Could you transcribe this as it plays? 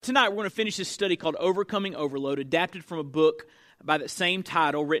Tonight we're going to finish this study called Overcoming Overload, adapted from a book by that same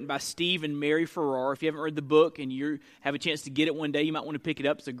title, written by Steve and Mary Farrar. If you haven't read the book and you have a chance to get it one day, you might want to pick it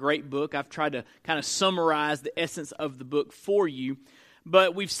up. It's a great book. I've tried to kind of summarize the essence of the book for you.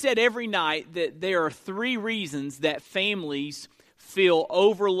 But we've said every night that there are three reasons that families feel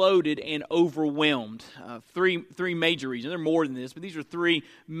overloaded and overwhelmed. Three major reasons. There are more than this, but these are three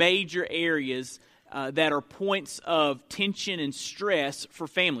major areas that are points of tension and stress for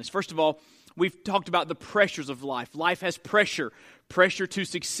families. First of all, we've talked about the pressures of life. Life has pressure to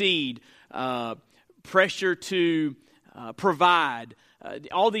succeed, pressure to provide,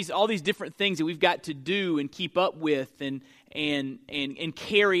 all these different things that we've got to do and keep up with and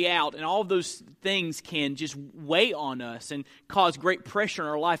carry out, and all of those things can just weigh on us and cause great pressure in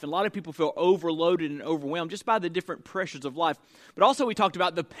our life. And a lot of people feel overloaded and overwhelmed just by the different pressures of life. But also we talked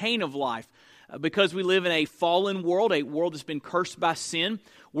about the pain of life. Because we live in a fallen world, a world that's been cursed by sin,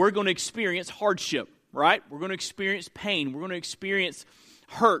 we're going to experience hardship, right? We're going to experience pain. We're going to experience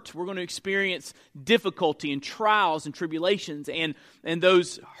hurt. We're going to experience difficulty and trials and tribulations. And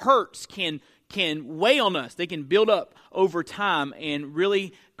those hurts can weigh on us. They can build up over time and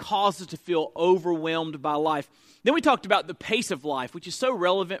really cause us to feel overwhelmed by life. Then we talked about the pace of life, which is so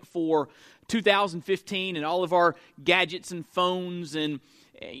relevant for 2015 and all of our gadgets and phones and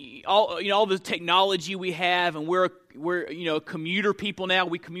all the technology we have, and we're commuter people now.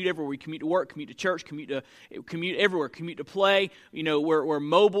 We commute everywhere. We commute to work, commute to church, commute everywhere, commute to play. We're a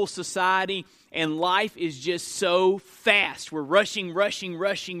mobile society, and life is just so fast. We're rushing,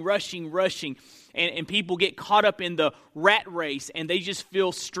 and people get caught up in the rat race, and they just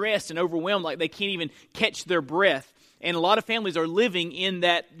feel stressed and overwhelmed, like they can't even catch their breath. And a lot of families are living in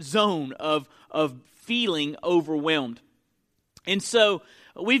that zone of feeling overwhelmed. And so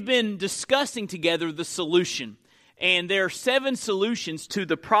we've been discussing together the solution, and there are 7 solutions to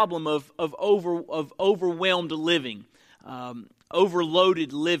the problem of overwhelmed living,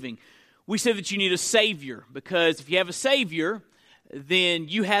 overloaded living. We said that you need a Savior, because if you have a Savior, then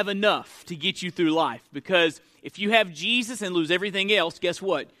you have enough to get you through life. Because if you have Jesus and lose everything else, guess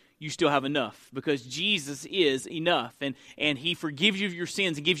what? You still have enough, because Jesus is enough, and He forgives you of your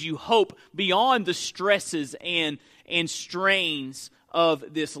sins and gives you hope beyond the stresses and strains of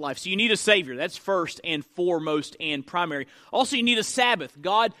this life. So you need a Savior. That's first and foremost and primary. Also, you need a Sabbath.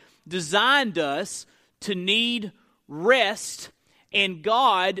 God designed us to need rest, and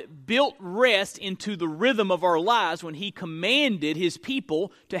God built rest into the rhythm of our lives when He commanded His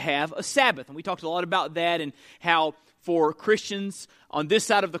people to have a Sabbath. And we talked a lot about that, and how for Christians on this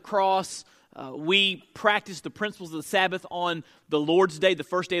side of the cross, we practice the principles of the Sabbath on the Lord's Day, the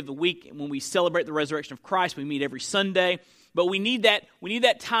first day of the week, when we celebrate the resurrection of Christ. We meet every Sunday. But we need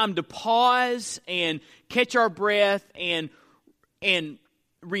that time to pause and catch our breath and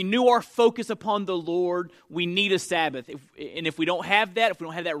renew our focus upon the Lord. We need a Sabbath. If we don't have that, if we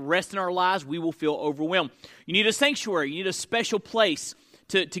don't have that rest in our lives, we will feel overwhelmed. You need a sanctuary. You need a special place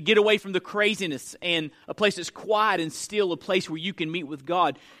to get away from the craziness, and a place that's quiet and still, a place where you can meet with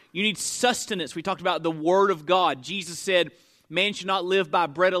God. You need sustenance. We talked about the Word of God. Jesus said, man should not live by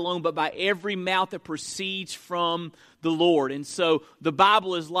bread alone, but by every mouth that proceeds from the Lord. And so the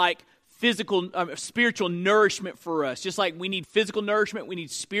Bible is like spiritual nourishment for us. Just like we need physical nourishment, we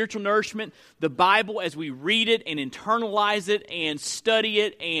need spiritual nourishment. The Bible, as we read it and internalize it and study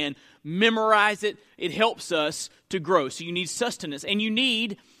it and memorize it, it helps us to grow. So you need sustenance, and you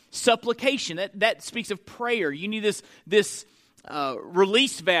need supplication. That speaks of prayer. You need this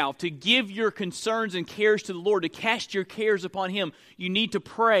release valve to give your concerns and cares to the Lord, to cast your cares upon Him. You need to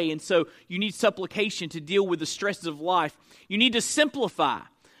pray, and so you need supplication to deal with the stresses of life. You need to simplify.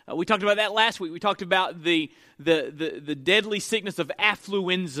 We talked about that last week. We talked about the deadly sickness of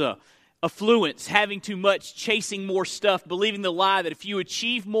affluence, having too much, chasing more stuff, believing the lie that if you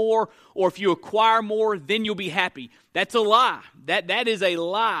achieve more or if you acquire more, then you'll be happy. That's a lie. That is a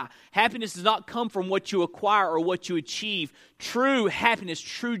lie. Happiness does not come from what you acquire or what you achieve. True happiness,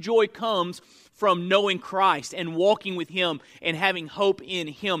 true joy comes from knowing Christ and walking with Him and having hope in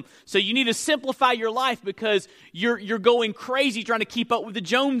Him. So you need to simplify your life, because you're going crazy trying to keep up with the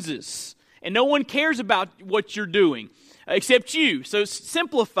Joneses. And no one cares about what you're doing except you. So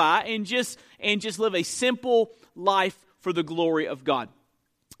simplify and just live a simple life for the glory of God.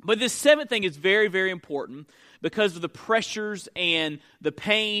 But this 7th thing is very, very important, because of the pressures and the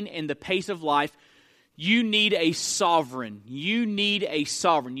pain and the pace of life. You need a sovereign. You need a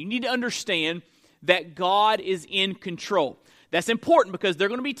sovereign. You need to understand that God is in control. That's important, because there are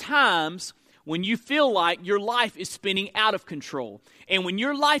going to be times when you feel like your life is spinning out of control. And when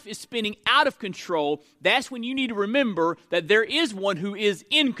your life is spinning out of control, that's when you need to remember that there is one who is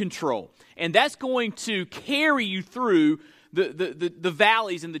in control. And that's going to carry you through the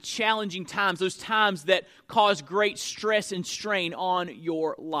valleys and the challenging times, those times that cause great stress and strain on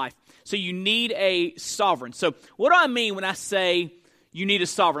your life. So you need a sovereign. So what do I mean when I say you need a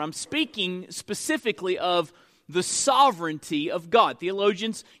sovereign? I'm speaking specifically of the sovereignty of God.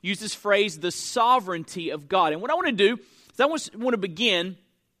 Theologians use this phrase, the sovereignty of God. And what I want to do is I want to begin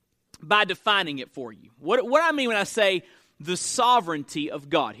by defining it for you. What I mean when I say the sovereignty of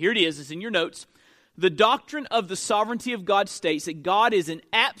God. Here it is. It's in your notes. The doctrine of the sovereignty of God states that God is in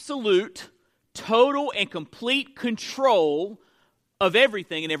absolute, total, and complete control of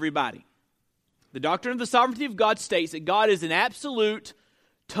everything and everybody. The doctrine of the sovereignty of God states that God is in absolute,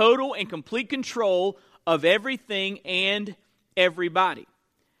 total, and complete control of everything and everybody.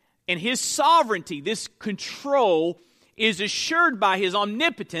 And His sovereignty, this control, is assured by His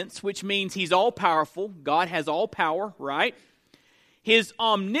omnipotence, which means He's all-powerful. God has all power, right? His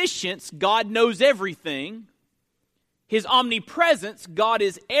omniscience, God knows everything. His omnipresence, God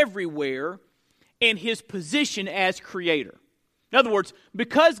is everywhere. And His position as creator. In other words,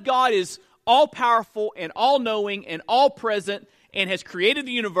 because God is all-powerful and all-knowing and all-present and has created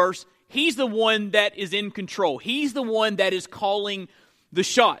the universe, He's the one that is in control. He's the one that is calling the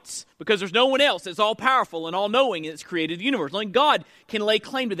shots, because there's no one else that's all-powerful and all-knowing and that's created the universe. Only God can lay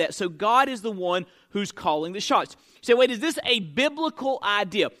claim to that. So God is the one who's calling the shots. You say, wait, is this a biblical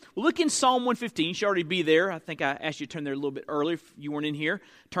idea? Well, look in Psalm 115. You should already be there. I think I asked you to turn there a little bit earlier if you weren't in here.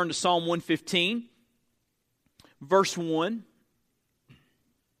 Turn to Psalm 115, verse 1.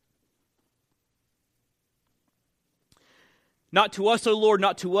 Not to us, O Lord,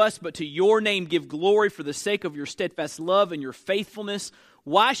 not to us, but to your name give glory for the sake of your steadfast love and your faithfulness.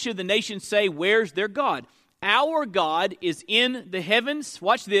 Why should the nations say, where's their God? Our God is in the heavens.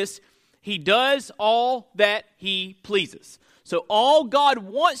 Watch this. He does all that He pleases. So all God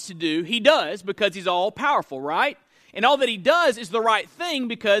wants to do, He does because He's all-powerful, right? And all that He does is the right thing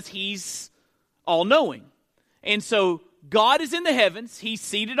because He's all-knowing. And so God is in the heavens. He's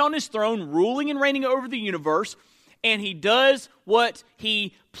seated on His throne, ruling and reigning over the universe. And He does what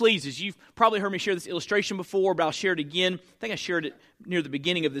He pleases. You've probably heard me share this illustration before, but I'll share it again. I think I shared it near the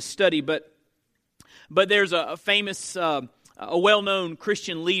beginning of this study. But there's a famous, a well-known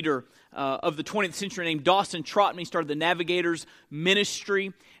Christian leader of the 20th century named Dawson Trotman. He started the Navigators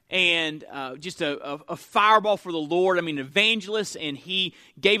Ministry. And just a fireball for the Lord. I mean, an evangelist, and he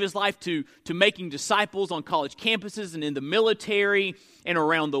gave his life to making disciples on college campuses and in the military and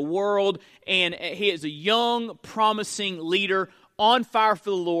around the world. And he is a young, promising leader on fire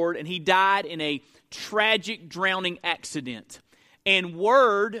for the Lord, and he died in a tragic drowning accident. And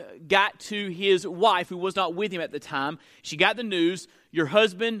word got to his wife, who was not with him at the time. She got the news, your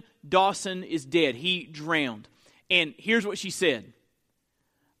husband, Dawson, is dead. He drowned. And here's what she said.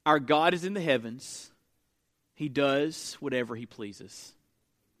 Our God is in the heavens. He does whatever He pleases.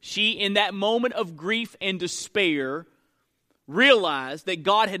 She, in that moment of grief and despair, realized that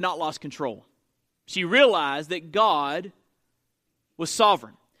God had not lost control. She realized that God was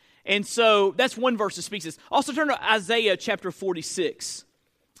sovereign. And so that's one verse that speaks this. Also turn to Isaiah chapter 46.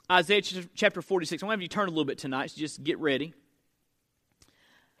 Isaiah chapter 46. I want to have you turn a little bit tonight, so just get ready.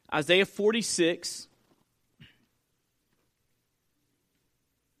 Isaiah 46.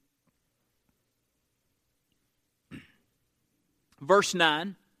 Verse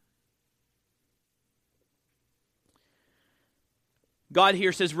 9, God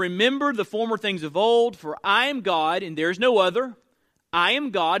here says, remember the former things of old, for I am God and there is no other. I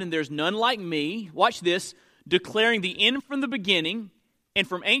am God and there is none like me. Watch this, declaring the end from the beginning and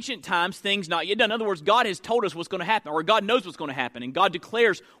from ancient times things not yet done. In other words, God has told us what's going to happen, or God knows what's going to happen, and God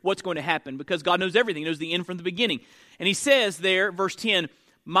declares what's going to happen because God knows everything. He knows the end from the beginning. And He says there, verse 10,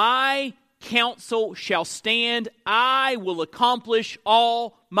 my counsel shall stand, I will accomplish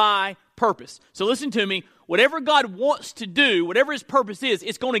all my purpose. So listen to me, whatever God wants to do, whatever His purpose is,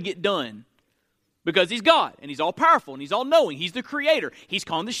 it's going to get done. Because He's God, and He's all-powerful, and He's all-knowing. He's the Creator. He's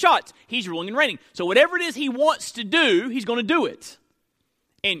calling the shots. He's ruling and reigning. So whatever it is He wants to do, He's going to do it.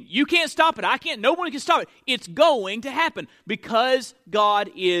 And you can't stop it. I can't. No one can stop it. It's going to happen because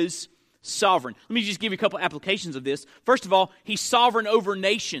God is sovereign. Let me just give you a couple applications of this. First of all, He's sovereign over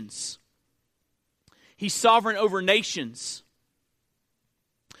nations. He's sovereign over nations.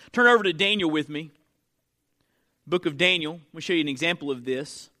 Turn over to Daniel with me. Book of Daniel. Let me show you an example of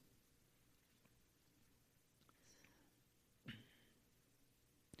this.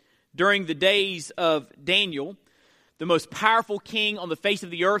 During the days of Daniel, the most powerful king on the face of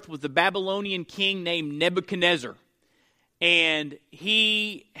the earth was the Babylonian king named Nebuchadnezzar. And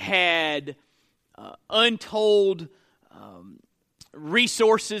he had untold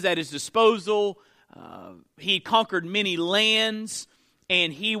resources at his disposal. He conquered many lands,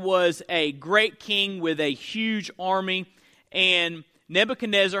 and he was a great king with a huge army. And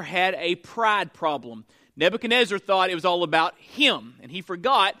Nebuchadnezzar had a pride problem. Nebuchadnezzar thought it was all about him, and he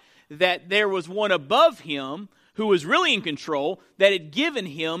forgot that there was one above him who was really in control that had given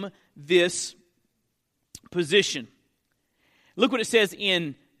him this position. Look what it says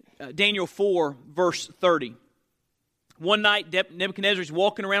in Daniel 4, verse 30. One night, Nebuchadnezzar is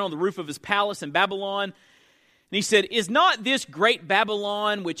walking around on the roof of his palace in Babylon, and he said, "Is not this great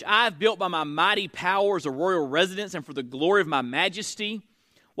Babylon, which I have built by my mighty power as a royal residence and for the glory of my majesty?"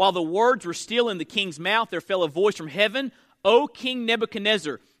 While the words were still in the king's mouth, there fell a voice from heaven, "O King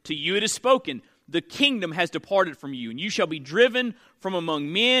Nebuchadnezzar, to you it is spoken, the kingdom has departed from you, and you shall be driven from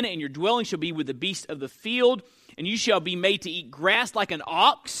among men, and your dwelling shall be with the beasts of the field, and you shall be made to eat grass like an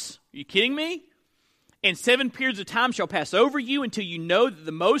ox." Are you kidding me? "And 7 periods of time shall pass over you until you know that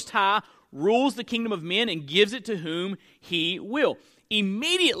the Most High rules the kingdom of men and gives it to whom he will."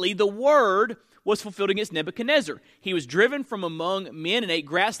 Immediately the word was fulfilled against Nebuchadnezzar. He was driven from among men and ate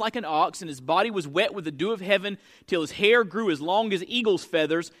grass like an ox, and his body was wet with the dew of heaven till his hair grew as long as eagle's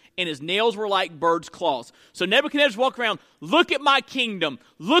feathers, and his nails were like bird's claws. So Nebuchadnezzar walked around, "Look at my kingdom.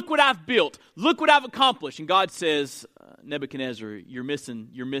 Look what I've built. Look what I've accomplished." And God says, "Nebuchadnezzar, you're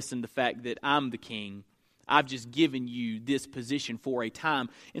missing the fact that I'm the king. I've just given you this position for a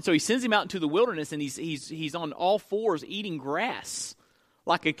time." And so he sends him out into the wilderness, and he's on all fours eating grass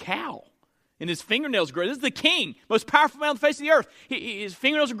like a cow. And his fingernails grow. This is the king, most powerful man on the face of the earth. His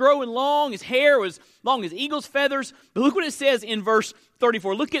fingernails are growing long. His hair was long as eagle's feathers. But look what it says in verse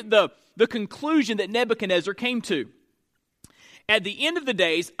 34. Look at the conclusion that Nebuchadnezzar came to. "At the end of the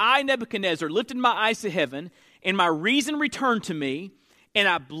days, I, Nebuchadnezzar, lifted my eyes to heaven, and my reason returned to me, and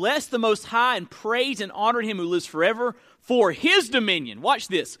I blessed the Most High and praised and honored him who lives forever for his dominion." Watch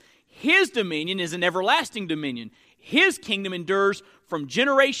this. "His dominion is an everlasting dominion. His kingdom endures from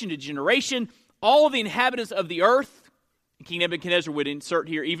generation to generation. All the inhabitants of the earth," and King Nebuchadnezzar would insert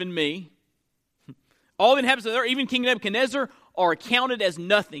here, even me. "All the inhabitants of the earth, even King Nebuchadnezzar, are accounted as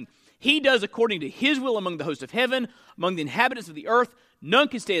nothing. He does according to his will among the hosts of heaven, among the inhabitants of the earth. None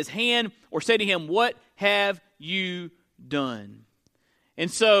can stay his hand or say to him, 'What have you done?'"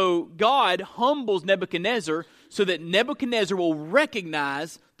 And so God humbles Nebuchadnezzar so that Nebuchadnezzar will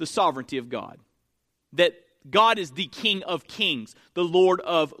recognize the sovereignty of God. That God is the King of kings, the Lord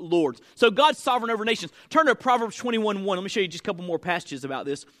of lords. So God's sovereign over nations. Turn to Proverbs 21:1. Let me show you just a couple more passages about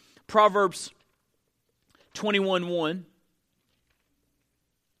this. Proverbs 21:1.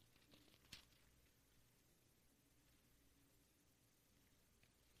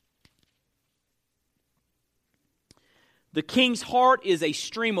 "The king's heart is a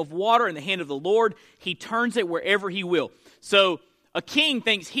stream of water in the hand of the Lord. He turns it wherever he will." So a king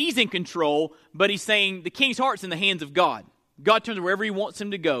thinks he's in control, but he's saying the king's heart's in the hands of God. God turns it wherever he wants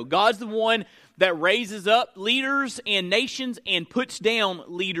him to go. God's the one that raises up leaders and nations and puts down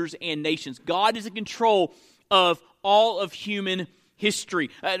leaders and nations. God is in control of all of human history.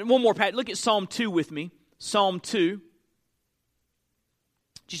 One more, Pat. Look at Psalm 2 with me. Psalm 2.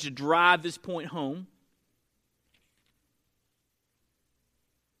 Just to drive this point home.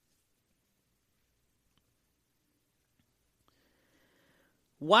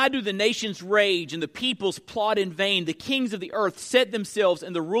 "Why do the nations rage and the peoples plot in vain? The kings of the earth set themselves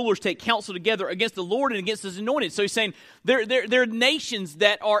and the rulers take counsel together against the Lord and against his anointed." So he's saying there are nations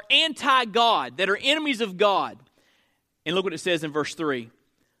that are anti-God, that are enemies of God. And look what it says in verse 3.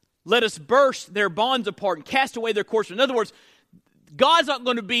 "Let us burst their bonds apart and cast away their cords." In other words, God's not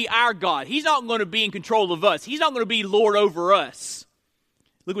going to be our God. He's not going to be in control of us. He's not going to be Lord over us.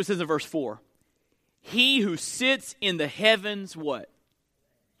 Look what it says in verse 4. "He who sits in the heavens," what?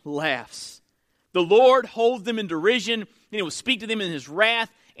 "Laughs. The Lord holds them in derision, and he will speak to them in his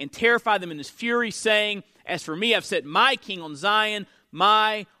wrath and terrify them in his fury, saying, 'As for me, I've set my king on Zion,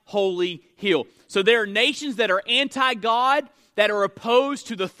 my holy hill.'" So there are nations that are anti-God, that are opposed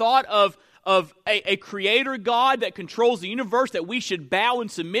to the thought of a creator God that controls the universe that we should bow and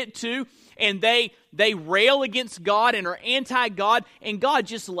submit to, and they rail against God and are anti-God, and God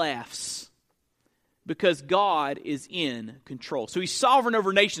just laughs. Because God is in control. So he's sovereign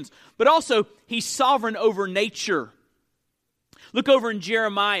over nations, but also he's sovereign over nature. Look over in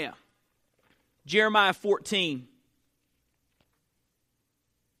Jeremiah. Jeremiah 14.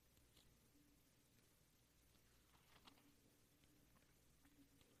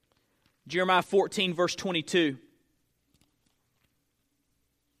 Jeremiah 14, verse 22.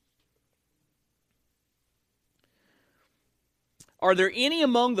 Are there any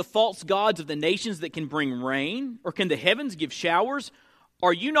among the false gods of the nations that can bring rain? Or can the heavens give showers?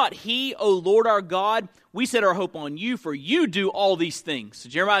 Are you not he, O Lord our God? We set our hope on you, for you do all these things. So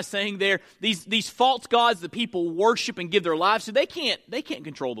Jeremiah is saying there, these false gods that people worship and give their lives to, they can't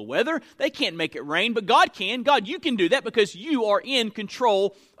control the weather. They can't make it rain, but God can. God, you can do that because you are in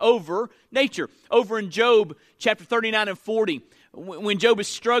control over nature. Over in Job chapter 39 and 40, when Job is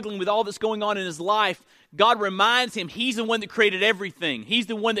struggling with all that's going on in his life, God reminds him he's the one that created everything. He's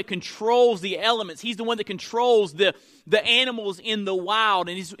the one that controls the elements. He's the one that controls the animals in the wild.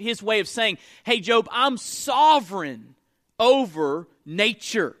 And his way of saying, hey, Job, I'm sovereign over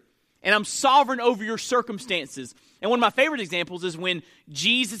nature. And I'm sovereign over your circumstances. And one of my favorite examples is when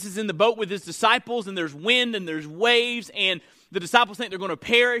Jesus is in the boat with his disciples and there's wind and there's waves and the disciples think they're going to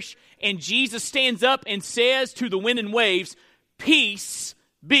perish. And Jesus stands up and says to the wind and waves, peace,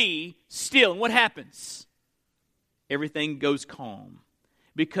 be still. And what happens? Everything goes calm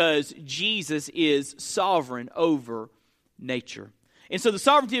because Jesus is sovereign over nature. And so the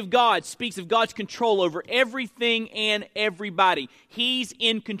sovereignty of God speaks of God's control over everything and everybody. He's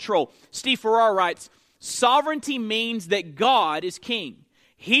in control. Steve Farrar writes, sovereignty means that God is king.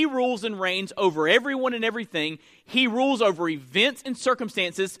 He rules and reigns over everyone and everything. He rules over events and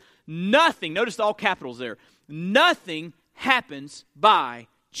circumstances. Nothing, notice all capitals there, nothing happens by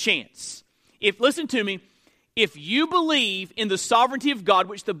chance. Listen to me, if you believe in the sovereignty of God,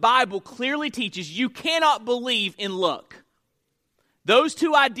 which the Bible clearly teaches, you cannot believe in luck. Those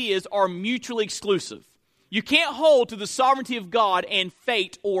two ideas are mutually exclusive. You can't hold to the sovereignty of God and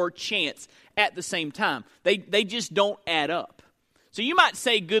fate or chance at the same time. They just don't add up. So you might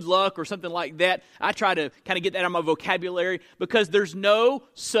say good luck or something like that. I try to kind of get that out of my vocabulary because there's no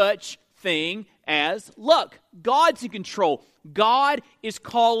such thing as luck. God's in control. God is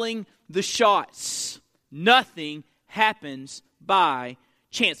calling the shots. Nothing happens by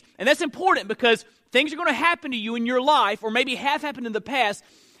chance. And that's important because things are going to happen to you in your life, or maybe have happened in the past,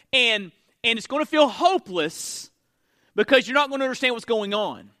 and it's going to feel hopeless because you're not going to understand what's going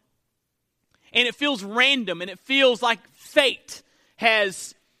on. And it feels random, and it feels like fate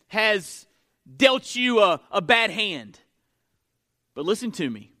has dealt you a bad hand. But listen to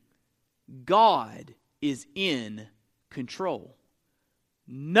me. God is in control.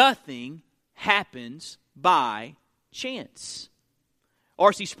 Nothing happens by chance.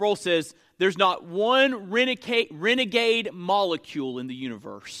 R.C. Sproul says, there's not one renegade molecule in the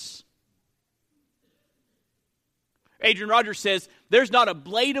universe. Adrian Rogers says, there's not a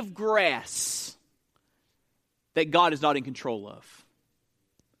blade of grass that God is not in control of.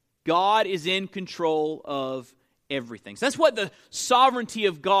 God is in control of everything. So that's what the sovereignty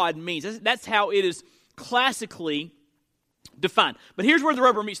of God means. That's how it is classically defined. But here's where the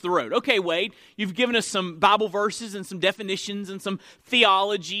rubber meets the road. Okay, Wade, you've given us some Bible verses and some definitions and some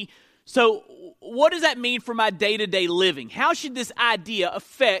theology. So what does that mean for my day-to-day living? How should this idea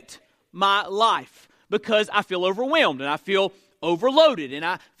affect my life? Because I feel overwhelmed and I feel overloaded and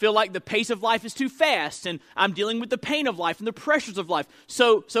I feel like the pace of life is too fast and I'm dealing with the pain of life and the pressures of life.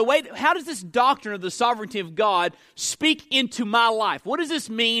 So Wade, how does this doctrine of the sovereignty of God speak into my life? What does this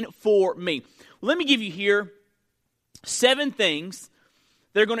mean for me? Well, let me give you here 7 things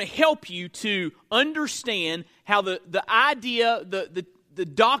that are going to help you to understand how the idea, the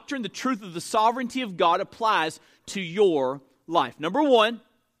doctrine, the truth of the sovereignty of God applies to your life. Number 1,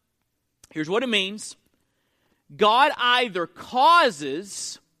 here's what it means. God either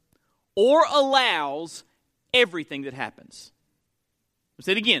causes or allows everything that happens. I'll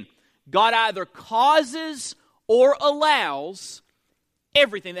say it again. God either causes or allows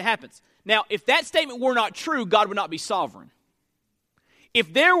everything that happens. Now, if that statement were not true, God would not be sovereign.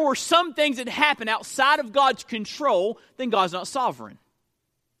 If there were some things that happen outside of God's control, then God's not sovereign.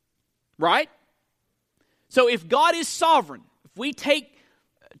 Right? So if God is sovereign, if we take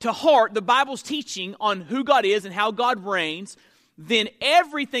to heart the Bible's teaching on who God is and how God reigns, then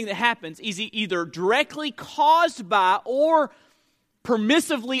everything that happens is either directly caused by or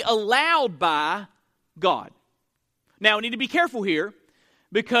permissively allowed by God. Now, we need to be careful here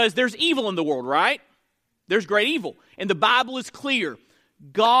because there's evil in the world, right? There's great evil. And the Bible is clear.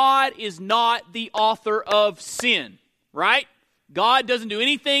 God is not the author of sin, right? God doesn't do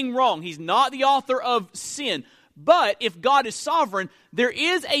anything wrong. He's not the author of sin. But if God is sovereign, there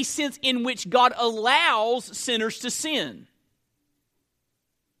is a sense in which God allows sinners to sin.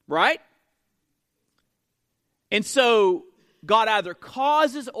 Right? And so God either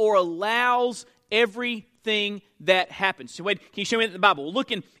causes or allows everything that happens. So wait, can you show me that in the Bible?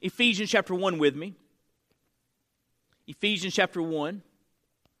 Look in Ephesians chapter 1 with me. Ephesians chapter 1.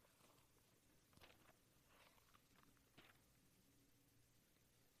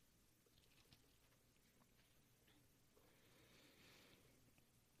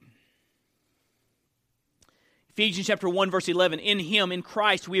 Ephesians chapter 1, verse 11, in Him, in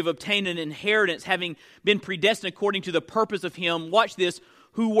Christ, we have obtained an inheritance, having been predestined according to the purpose of Him, watch this,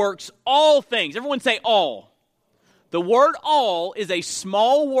 who works all things. Everyone say all. The word all is a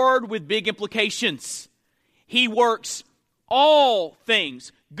small word with big implications. He works all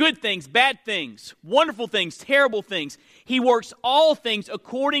things, good things, bad things, wonderful things, terrible things. He works all things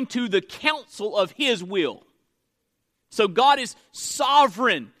according to the counsel of His will. So God is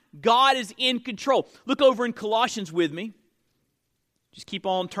sovereign. God is in control. Look over in Colossians with me. Just keep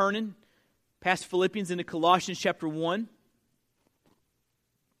on turning past Philippians into Colossians chapter 1.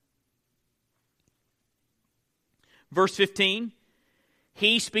 Verse 15.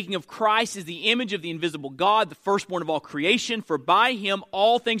 He, speaking of Christ, is the image of the invisible God, the firstborn of all creation. For by Him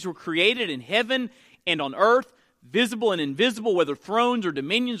all things were created in heaven and on earth, visible and invisible, whether thrones or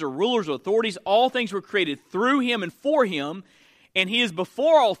dominions or rulers or authorities. All things were created through Him and for Him. And He is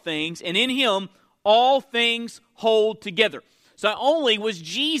before all things, and in Him all things hold together. So not only was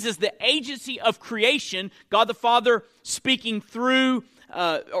Jesus the agency of creation, God the Father speaking through,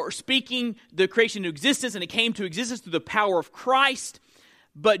 or speaking the creation into existence, and it came to existence through the power of Christ,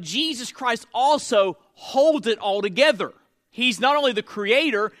 but Jesus Christ also holds it all together. He's not only the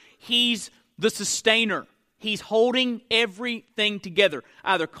creator, He's the sustainer. He's holding everything together,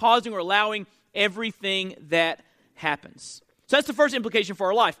 either causing or allowing everything that happens. So that's the first implication for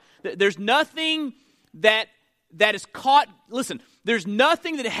our life. There's nothing that is caught. Listen, there's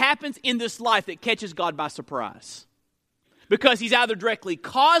nothing that happens in this life that catches God by surprise. Because He's either directly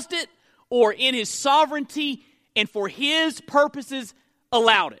caused it or in His sovereignty and for His purposes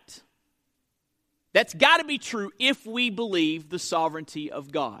allowed it. That's got to be true if we believe the sovereignty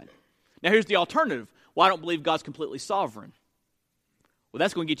of God. Now here's the alternative. Well, I don't believe God's completely sovereign. Well,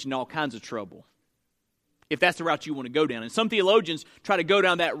 that's going to get you in all kinds of trouble, if that's the route you want to go down. And some theologians try to go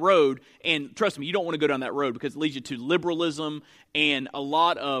down that road, and trust me, you don't want to go down that road because it leads you to liberalism and a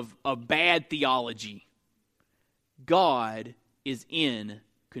lot of bad theology. God is in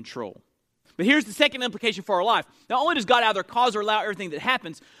control. But here's the second implication for our life. Not only does God either cause or allow everything that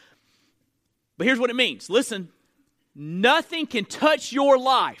happens, but here's what it means. Listen, nothing can touch your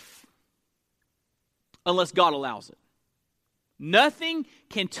life unless God allows it. Nothing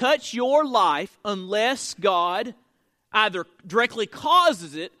can touch your life unless God either directly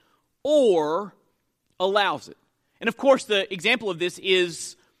causes it or allows it. And of course, the example of this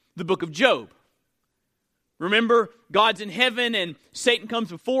is the book of Job. Remember, God's in heaven and Satan comes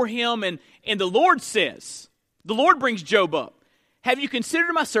before him and the Lord says, the Lord brings Job up. Have you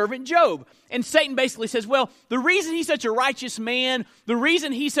considered my servant Job? And Satan basically says, well, the reason he's such a righteous man, the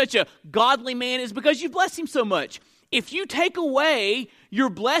reason he's such a godly man is because you blessed him so much. If you take away your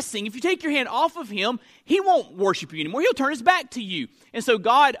blessing, if you take your hand off of him, he won't worship you anymore. He'll turn his back to you. And so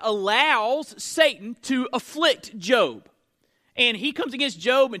God allows Satan to afflict Job. And he comes against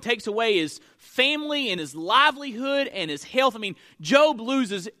Job and takes away his family and his livelihood and his health. I mean, Job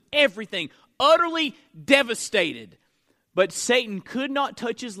loses everything, utterly devastated. But Satan could not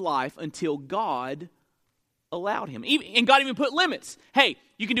touch his life until God allowed him. And God even put limits. Hey,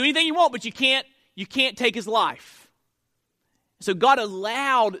 you can do anything you want, but you can't take his life. So God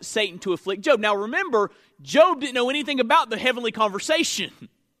allowed Satan to afflict Job. Now remember, Job didn't know anything about the heavenly conversation.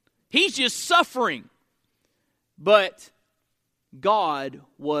 He's just suffering. But God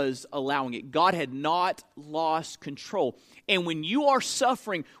was allowing it. God had not lost control. And when you are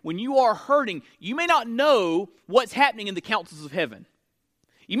suffering, when you are hurting, you may not know what's happening in the councils of heaven.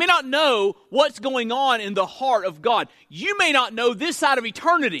 You may not know what's going on in the heart of God. You may not know this side of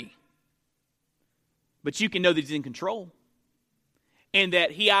eternity. But you can know that He's in control. And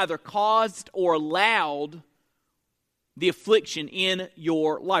that He either caused or allowed the affliction in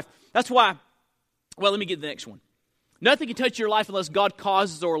your life. That's why, well, let me get to the next one. Nothing can touch your life unless God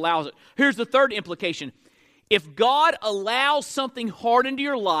causes or allows it. Here's the third implication. If God allows something hard into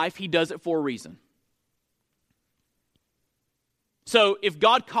your life, He does it for a reason. So if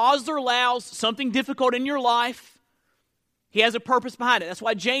God causes or allows something difficult in your life, He has a purpose behind it. That's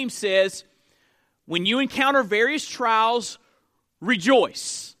why James says, when you encounter various trials,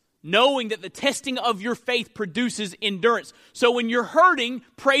 rejoice, knowing that the testing of your faith produces endurance. So when you're hurting,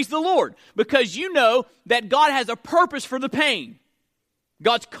 praise the Lord, because you know that God has a purpose for the pain.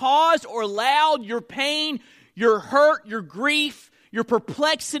 God's caused or allowed your pain, your hurt, your grief, your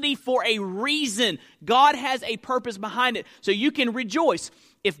perplexity for a reason. God has a purpose behind it, so you can rejoice.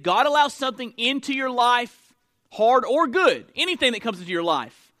 If God allows something into your life, hard or good, anything that comes into your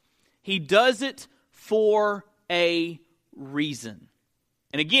life, He does it for a reason.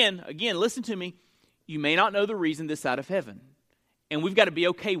 And again, listen to me. You may not know the reason this side of heaven. And we've got to be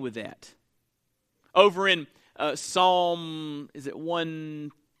okay with that. Over in Psalm, is it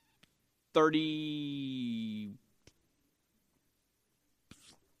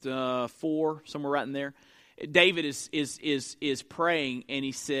 134, somewhere right in there. David is praying, and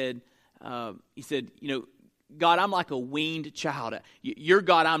he said, God, I'm like a weaned child. You're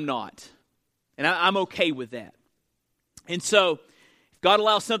God, I'm not. And I'm okay with that. And so, if God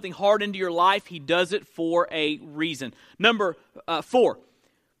allows something hard into your life, He does it for a reason. Number 4,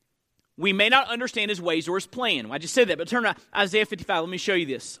 we may not understand His ways or His plan. I just said that, but turn to Isaiah 55. Let me show you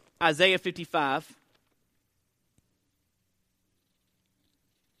this. Isaiah 55.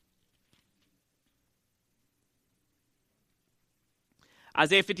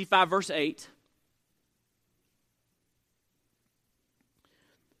 Isaiah 55, verse 8.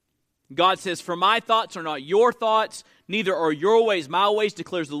 God says, "For my thoughts are not your thoughts, neither are your ways my ways,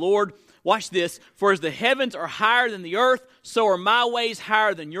 declares the Lord." Watch this. "For as the heavens are higher than the earth, so are my ways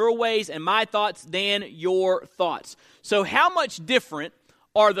higher than your ways, and my thoughts than your thoughts." So how much different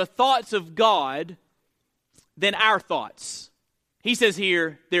are the thoughts of God than our thoughts? He says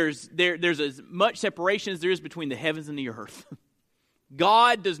here, there's as much separation as there is between the heavens and the earth.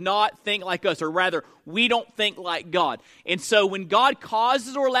 God does not think like us, or rather, we don't think like God. And so when God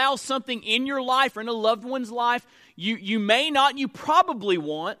causes or allows something in your life or in a loved one's life, you may not, you probably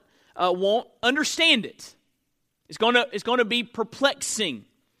won't understand it. It's going to be perplexing.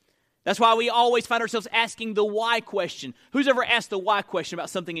 That's why we always find ourselves asking the why question. Who's ever asked the why question about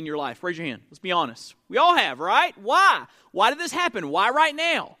something in your life? Raise your hand. Let's be honest. We all have, right? Why? Why did this happen? Why right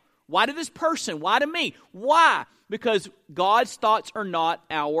now? Why to this person? Why to me? Why? Because God's thoughts are not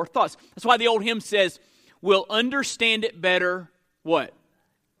our thoughts. That's why the old hymn says, we'll understand it better, what?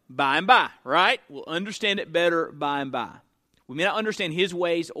 By and by, right? We'll understand it better by and by. We may not understand His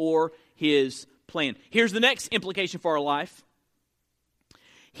ways or His plan. Here's the next implication for our life.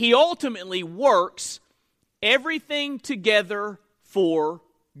 He ultimately works everything together for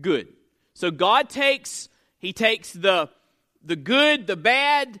good. So God takes the good, the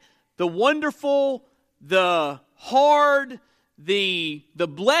bad, the wonderful, the hard, the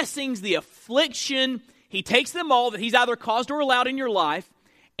blessings, the affliction. He takes them all that He's either caused or allowed in your life,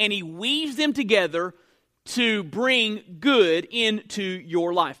 and He weaves them together to bring good into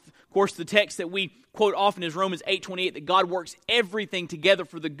your life. Of course, the text that we quote often is Romans 8:28, that God works everything together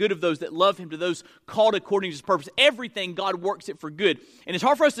for the good of those that love Him, to those called according to His purpose. Everything, God works it for good. And it's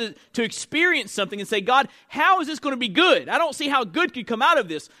hard for us to experience something and say, God, how is this going to be good? I don't see how good could come out of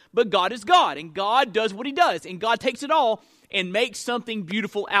this. But God is God, and God does what He does. And God takes it all and makes something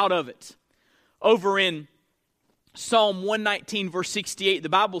beautiful out of it. Over in Psalm 119, verse 68, the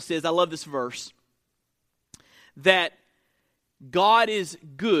Bible says, I love this verse, that God is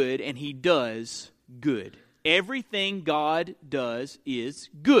good and He does good. Everything God does is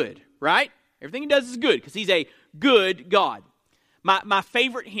good, right? Everything He does is good because He's a good God. My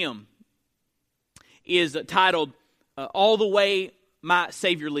favorite hymn is titled, All the Way My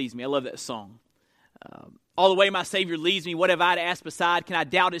Savior Leads Me. I love that song. All the way my Savior leads me, what have I to ask beside? Can I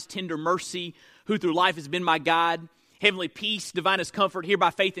doubt His tender mercy, who through life has been my guide? Heavenly peace, divinest comfort, here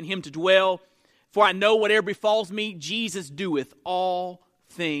by faith in Him to dwell. For I know whatever befalls me, Jesus doeth all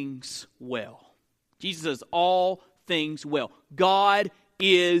things well. Jesus does all things well. God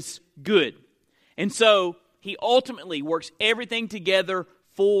is good. And so He ultimately works everything together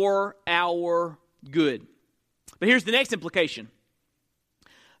for our good. But here's the next implication.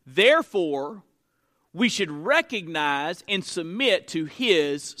 Therefore, we should recognize and submit to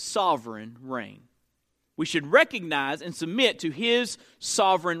His sovereign reign. We should recognize and submit to His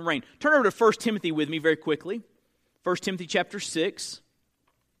sovereign reign. Turn over to 1 Timothy with me very quickly. 1 Timothy chapter 6.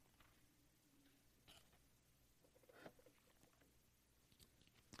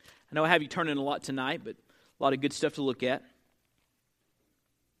 I know I have you turning a lot tonight, but a lot of good stuff to look at.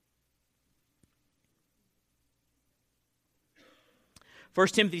 1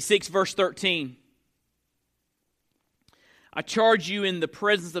 Timothy 6, verse 13. I charge you in the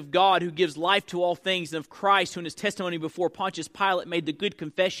presence of God, who gives life to all things, and of Christ, who in His testimony before Pontius Pilate made the good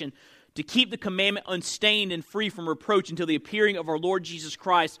confession, to keep the commandment unstained and free from reproach until the appearing of our Lord Jesus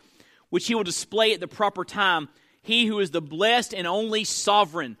Christ, which He will display at the proper time. He who is the blessed and only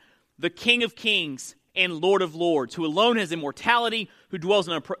sovereign, the King of kings and Lord of lords, who alone has immortality, who dwells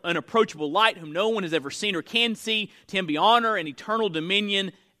in an unapproachable light, whom no one has ever seen or can see. To Him be honor and eternal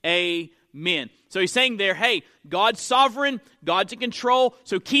dominion. Amen. So he's saying there, hey, God's sovereign, God's in control,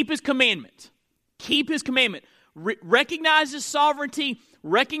 so keep His commandment. Keep His commandment. Recognize His sovereignty,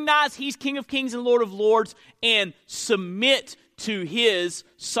 recognize He's King of kings and Lord of lords, and submit to His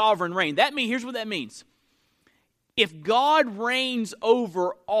sovereign reign. Here's what that means. If God reigns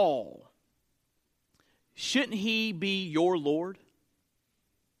over all, shouldn't He be your Lord?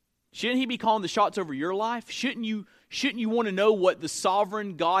 Shouldn't He be calling the shots over your life? Shouldn't you want to know what the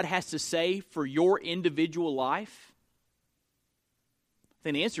sovereign God has to say for your individual life?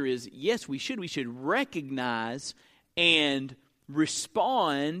 Then the answer is yes, we should. We should recognize and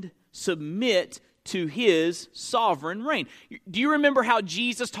respond, submit to His sovereign reign. Do you remember how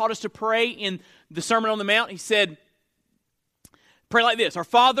Jesus taught us to pray in the Sermon on the Mount? He said, pray like this: Our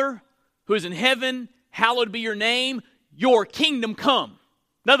Father who is in heaven, hallowed be your name, your kingdom come.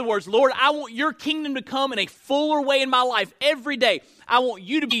 In other words, Lord, I want your kingdom to come in a fuller way in my life every day. I want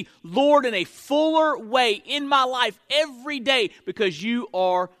you to be Lord in a fuller way in my life every day because you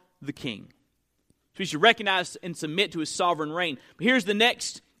are the King. So we should recognize and submit to His sovereign reign. But here's the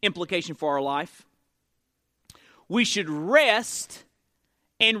next implication for our life. We should rest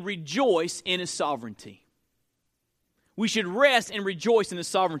and rejoice in His sovereignty. We should rest and rejoice in His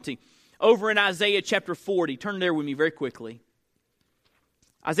sovereignty. Over in Isaiah chapter 40, turn there with me very quickly.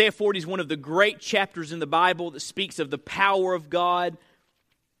 Isaiah 40 is one of the great chapters in the Bible that speaks of the power of God,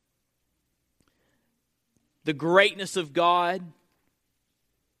 the greatness of God,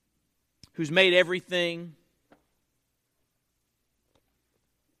 who's made everything.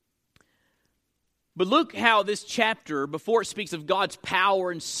 But look how this chapter, before it speaks of God's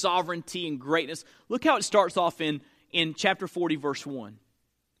power and sovereignty and greatness, look how it starts off in chapter 40, verse 1.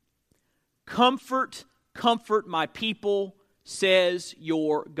 Comfort, comfort my people, says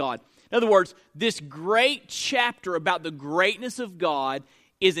your God. In other words, this great chapter about the greatness of God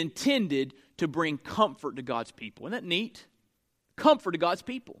is intended to bring comfort to God's people. Isn't that neat? Comfort to God's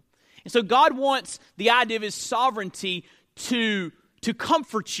people. And so God wants the idea of His sovereignty to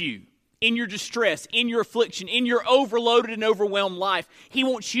comfort you in your distress, in your affliction, in your overloaded and overwhelmed life. He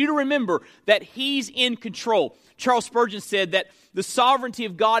wants you to remember that He's in control. Charles Spurgeon said that the sovereignty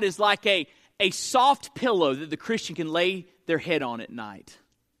of God is like a soft pillow that the Christian can lay their head on at night.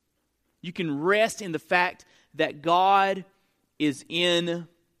 You can rest in the fact that God is in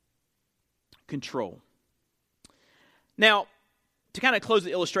control. Now, to kind of close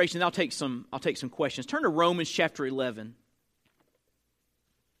the illustration, I'll take some questions. Turn to Romans chapter 11.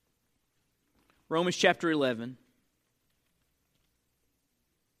 Romans chapter 11,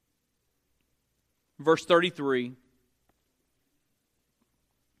 verse 33.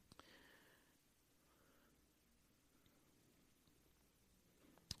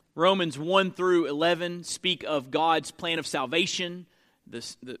 Romans 1 through 11 speak of God's plan of salvation, the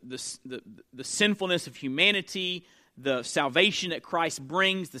sinfulness of humanity, the salvation that Christ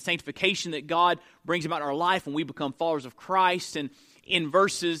brings, the sanctification that God brings about our life when we become followers of Christ. And in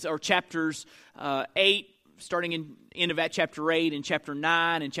verses or chapters 8, starting in end of that chapter 8, and chapter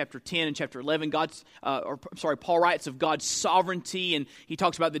 9, and chapter 10, and chapter 11, Paul writes of God's sovereignty, and he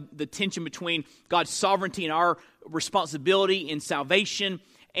talks about the tension between God's sovereignty and our responsibility in salvation.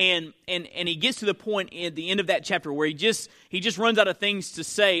 And he gets to the point at the end of that chapter where he just runs out of things to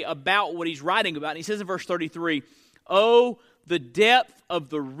say about what he's writing about. And he says in verse 33, "Oh, the depth of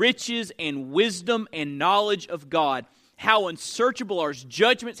the riches and wisdom and knowledge of God. How unsearchable are His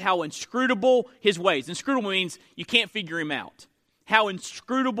judgments, how inscrutable His ways." Inscrutable means you can't figure Him out. How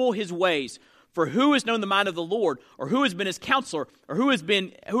inscrutable His ways. For who has known the mind of the Lord, or who has been His counselor, or who has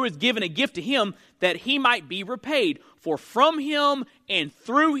given a gift to Him that He might be repaid? For from Him and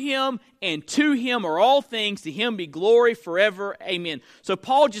through Him and to Him are all things. To Him be glory forever. Amen. So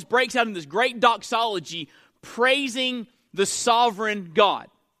Paul just breaks out in this great doxology, praising the sovereign God.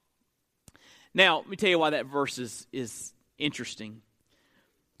 Now, let me tell you why that verse is interesting.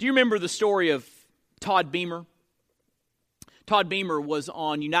 Do you remember the story of Todd Beamer? Todd Beamer was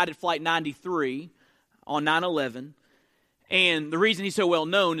on United Flight 93 on 9/11, and the reason he's so well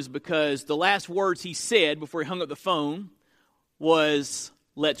known is because the last words he said before he hung up the phone was,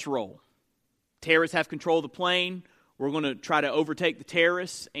 "Let's roll. Terrorists have control of the plane. We're going to try to overtake the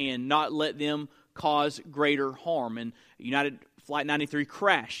terrorists and not let them cause greater harm." And United Flight 93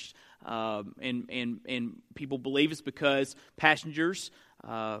 crashed, and people believe it's because passengers,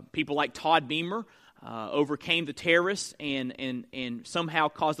 people like Todd Beamer, overcame the terrorists and somehow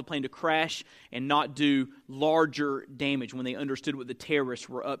caused the plane to crash and not do larger damage when they understood what the terrorists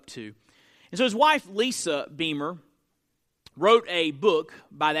were up to. And so his wife, Lisa Beamer, wrote a book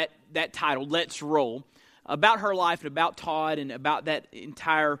by that title, Let's Roll, about her life and about Todd and about that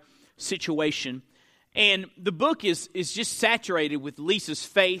entire situation. And the book is just saturated with Lisa's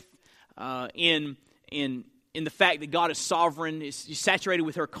faith in the fact that God is sovereign. It's saturated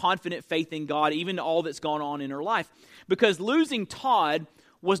with her confident faith in God, even all that's gone on in her life. Because losing Todd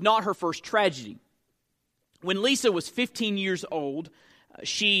was not her first tragedy. When Lisa was 15 years old,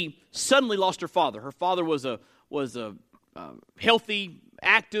 she suddenly lost her father. Her father was a healthy,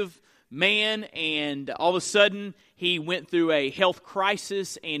 active man, and all of a sudden he went through a health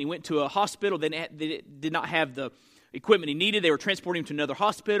crisis, and he went to a hospital. They did not have the equipment he needed. They were transporting him to another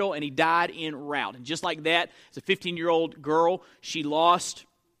hospital, and he died en route. And just like that, as a 15-year-old girl, she lost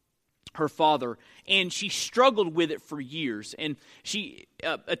her father, and she struggled with it for years. And she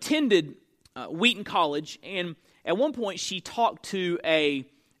attended Wheaton College, and at one point she talked to a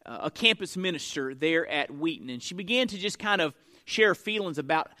campus minister there at Wheaton, and she began to just kind of share feelings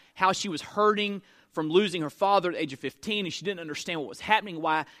about how she was hurting from losing her father at the age of 15, and she didn't understand what was happening,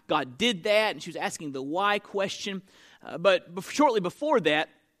 why God did that, and she was asking the why question. But shortly before that,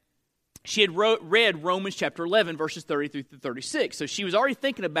 she had read Romans chapter 11, verses 33 through 36. So she was already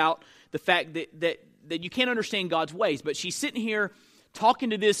thinking about the fact that you can't understand God's ways. But she's sitting here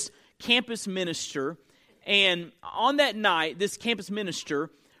talking to this campus minister, and on that night, this campus minister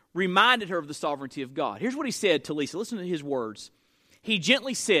reminded her of the sovereignty of God. Here's what he said to Lisa. Listen to his words. He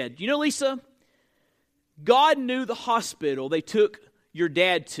gently said, "You know, Lisa, God knew the hospital they took your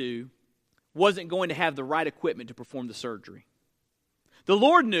dad to wasn't going to have the right equipment to perform the surgery. The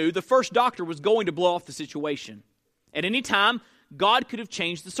Lord knew the first doctor was going to blow off the situation. At any time, God could have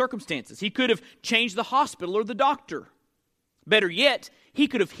changed the circumstances. He could have changed the hospital or the doctor. Better yet, He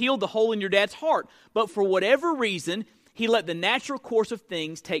could have healed the hole in your dad's heart. But for whatever reason, He let the natural course of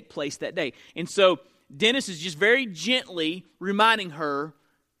things take place that day." And so Dennis is just very gently reminding her,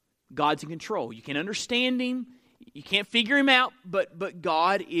 God's in control. You can't understand Him. You can't figure Him out, but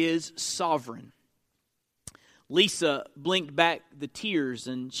God is sovereign. Lisa blinked back the tears,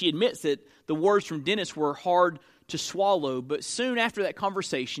 and she admits that the words from Dennis were hard to swallow. But soon after that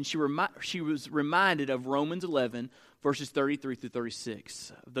conversation, she was reminded of Romans 11, verses 33 through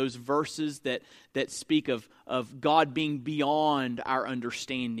 36. Those verses that speak of God being beyond our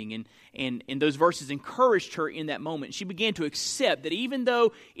understanding. And those verses encouraged her in that moment. She began to accept that even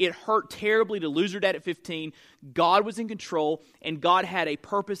though it hurt terribly to lose her dad at 15, God was in control, and God had a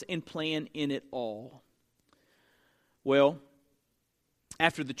purpose and plan in it all. Well,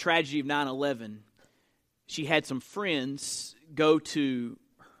 after the tragedy of 9/11, she had some friends go to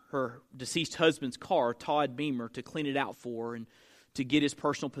her deceased husband's car, Todd Beamer, to clean it out for her and to get his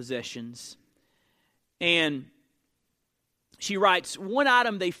personal possessions. And she writes, one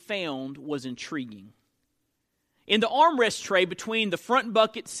item they found was intriguing. In the armrest tray between the front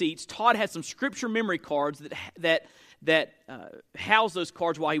bucket seats, Todd had some scripture memory cards that housed those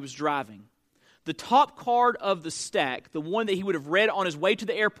cards while he was driving. The top card of the stack, the one that he would have read on his way to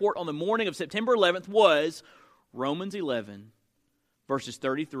the airport on the morning of September 11th, was Romans 11, verses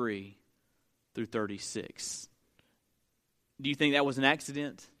 33 through 36. Do you think that was an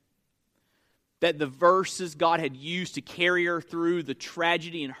accident? That the verses God had used to carry her through the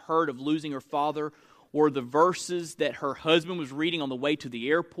tragedy and hurt of losing her father were the verses that her husband was reading on the way to the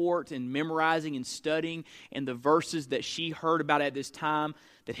airport and memorizing and studying, and the verses that she heard about at this time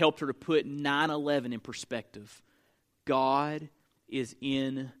that helped her to put 9/11 in perspective. God is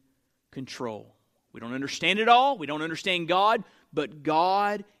in control. We don't understand it all. We don't understand God, but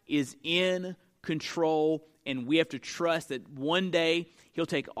God is in control, and we have to trust that one day He'll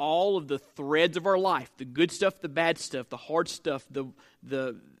take all of the threads of our life, the good stuff, the bad stuff, the hard stuff, the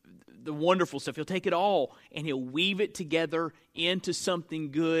wonderful stuff. He'll take it all and He'll weave it together into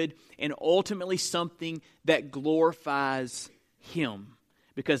something good and ultimately something that glorifies Him,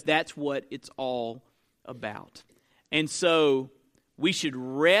 because that's what it's all about. And so we should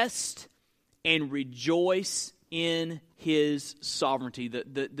rest and rejoice in His sovereignty.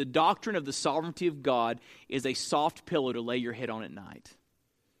 The doctrine of the sovereignty of God is a soft pillow to lay your head on at night.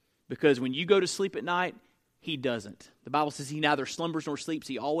 Because when you go to sleep at night, He doesn't. The Bible says He neither slumbers nor sleeps.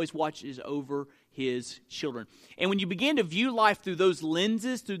 He always watches over His children. And when you begin to view life through those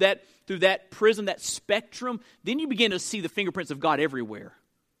lenses, through that prism, that spectrum, then you begin to see the fingerprints of God everywhere.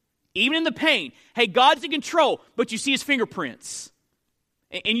 Even in the pain. Hey, God's in control, but you see His fingerprints.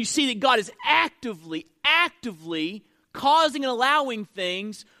 And you see that God is actively causing and allowing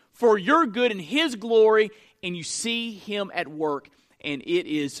things for your good and His glory, and you see Him at work, and it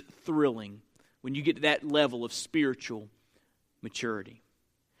is thrilling when you get to that level of spiritual maturity.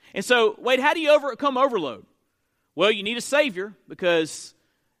 And so, Wade, how do you overcome overload? Well, you need a Savior, because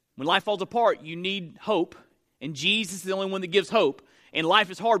when life falls apart, you need hope, and Jesus is the only one that gives hope. And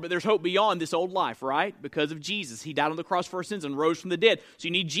life is hard, but there's hope beyond this old life, right? Because of Jesus. He died on the cross for our sins and rose from the dead. So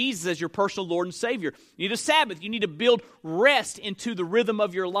you need Jesus as your personal Lord and Savior. You need a Sabbath. You need to build rest into the rhythm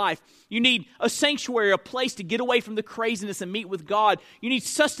of your life. You need a sanctuary, a place to get away from the craziness and meet with God. You need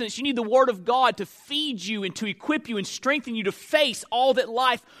sustenance. You need the Word of God to feed you and to equip you and strengthen you to face all that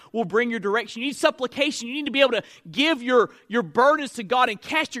life will bring your direction. You need supplication. You need to be able to give your burdens to God and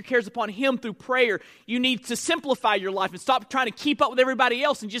cast your cares upon Him through prayer. You need to simplify your life and stop trying to keep up with everybody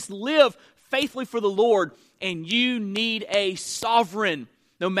else and just live faithfully for the Lord. And you need a sovereign.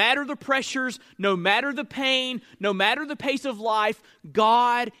 No matter the pressures, no matter the pain, no matter the pace of life,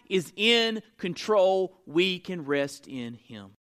 God is in control. We can rest in Him.